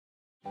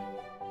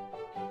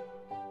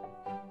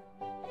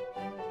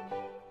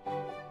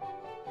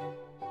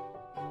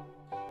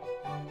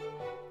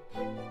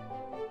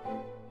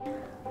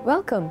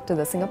Welcome to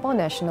the Singapore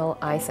National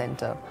Eye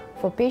Centre.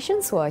 For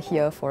patients who are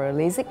here for a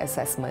Lasik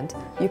assessment,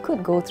 you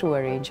could go through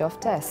a range of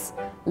tests.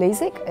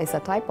 Lasik is a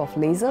type of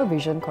laser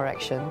vision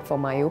correction for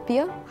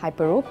myopia,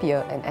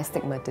 hyperopia and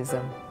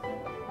astigmatism.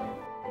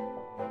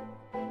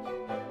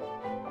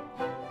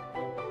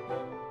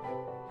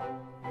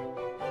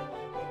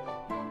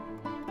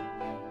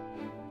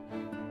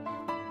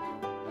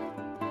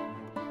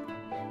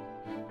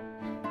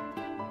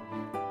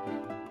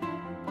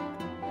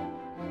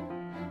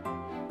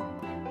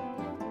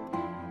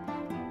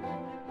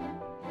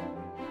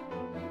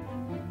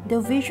 The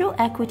visual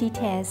acuity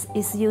test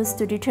is used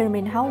to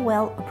determine how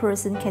well a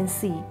person can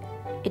see.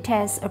 It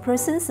tests a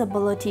person's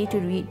ability to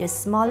read the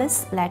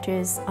smallest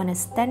letters on a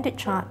standard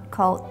chart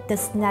called the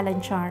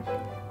Snellen chart,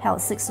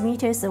 held 6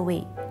 meters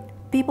away.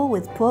 People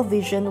with poor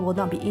vision will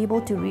not be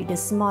able to read the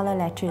smaller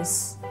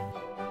letters.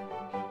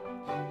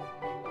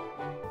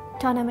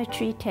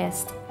 Tonometry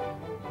test.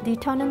 The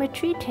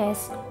tonometry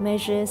test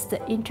measures the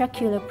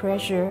intraocular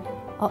pressure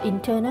or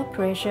internal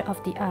pressure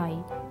of the eye.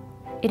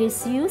 It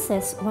is used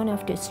as one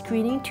of the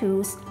screening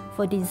tools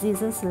for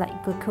diseases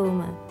like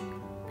glaucoma.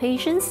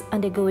 Patients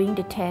undergoing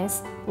the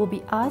test will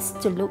be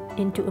asked to look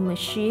into a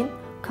machine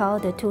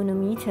called the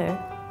tonometer,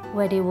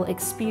 where they will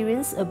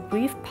experience a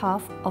brief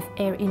puff of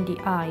air in the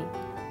eye.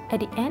 At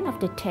the end of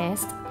the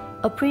test,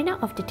 a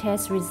printout of the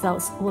test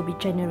results will be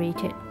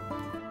generated.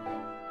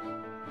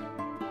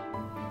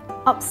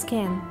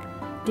 OpScan.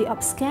 The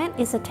OpScan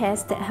is a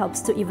test that helps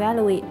to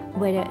evaluate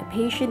whether a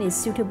patient is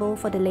suitable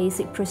for the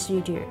Lasik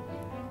procedure.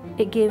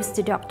 It gives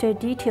the doctor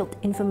detailed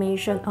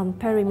information on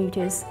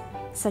parameters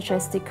such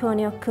as the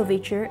corneal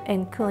curvature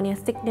and corneal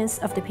thickness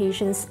of the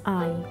patient's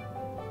eye.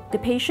 The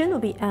patient will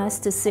be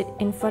asked to sit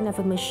in front of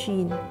a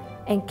machine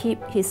and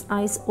keep his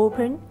eyes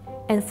open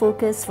and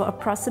focus for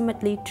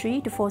approximately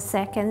 3 to 4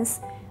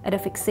 seconds at a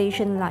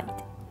fixation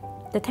light.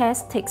 The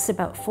test takes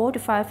about 4 to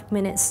 5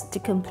 minutes to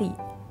complete.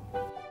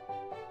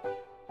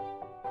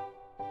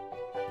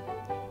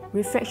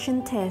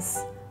 Refraction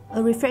test.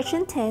 A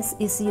refraction test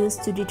is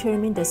used to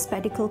determine the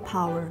spectacle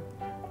power.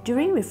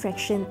 During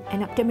refraction,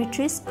 an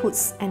optometrist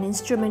puts an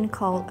instrument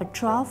called a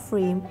trial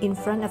frame in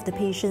front of the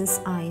patient's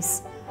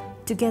eyes,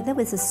 together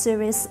with a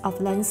series of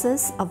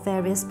lenses of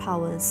various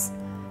powers.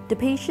 The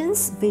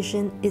patient's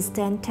vision is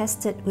then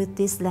tested with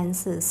these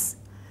lenses.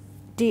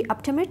 The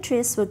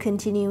optometrist will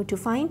continue to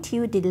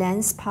fine-tune the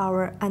lens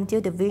power until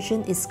the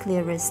vision is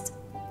clearest.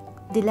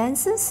 The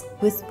lenses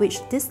with which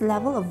this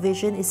level of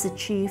vision is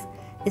achieved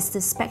is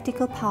the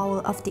spectacle power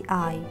of the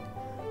eye.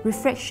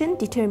 Refraction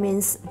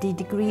determines the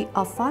degree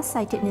of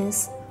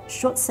farsightedness,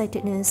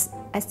 short-sightedness,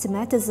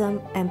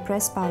 astigmatism, and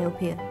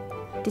presbyopia.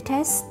 The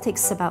test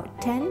takes about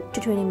 10 to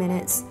 20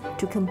 minutes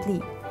to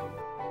complete.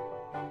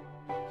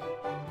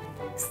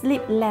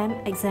 Slit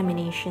lamp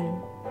examination.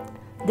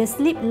 The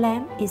slit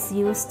lamp is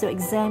used to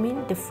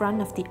examine the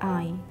front of the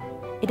eye.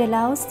 It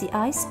allows the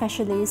eye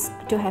specialist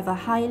to have a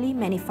highly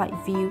magnified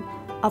view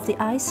of the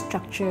eye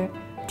structure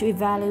to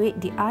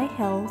evaluate the eye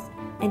health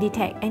and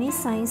detect any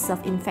signs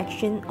of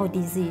infection or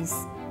disease.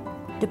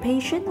 The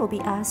patient will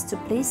be asked to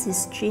place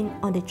his chin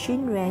on the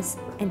chin rest,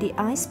 and the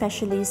eye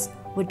specialist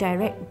will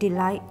direct the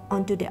light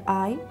onto the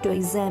eye to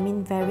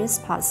examine various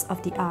parts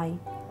of the eye.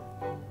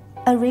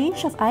 A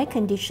range of eye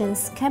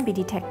conditions can be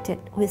detected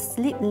with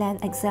slit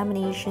lamp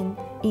examination,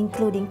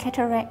 including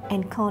cataract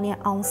and corneal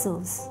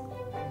ulcers.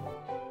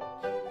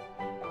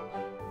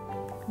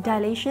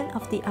 Dilation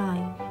of the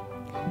eye.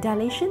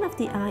 Dilation of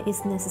the eye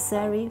is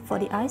necessary for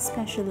the eye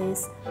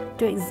specialist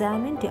to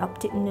examine the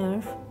optic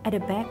nerve at the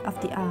back of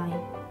the eye,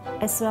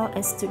 as well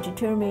as to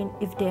determine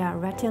if there are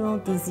retinal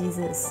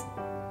diseases.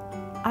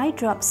 Eye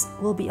drops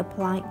will be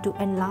applied to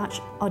enlarge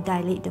or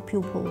dilate the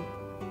pupil.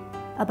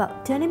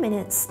 About 30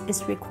 minutes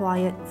is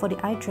required for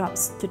the eye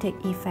drops to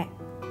take effect.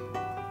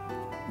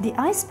 The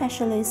eye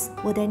specialist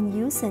will then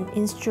use an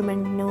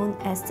instrument known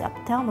as the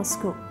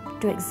ophthalmoscope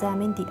to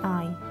examine the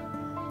eye.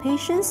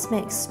 Patients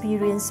may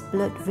experience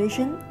blurred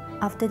vision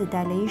after the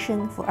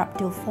dilation for up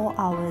to 4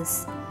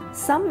 hours.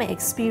 Some may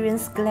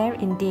experience glare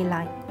in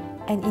daylight,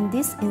 and in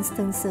these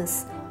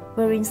instances,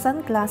 wearing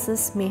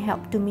sunglasses may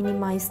help to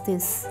minimize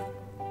this.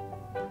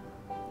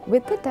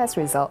 With the test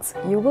results,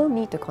 you will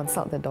need to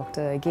consult the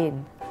doctor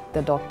again.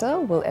 The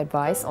doctor will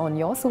advise on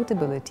your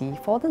suitability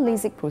for the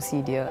Lasik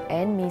procedure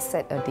and may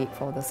set a date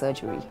for the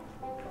surgery.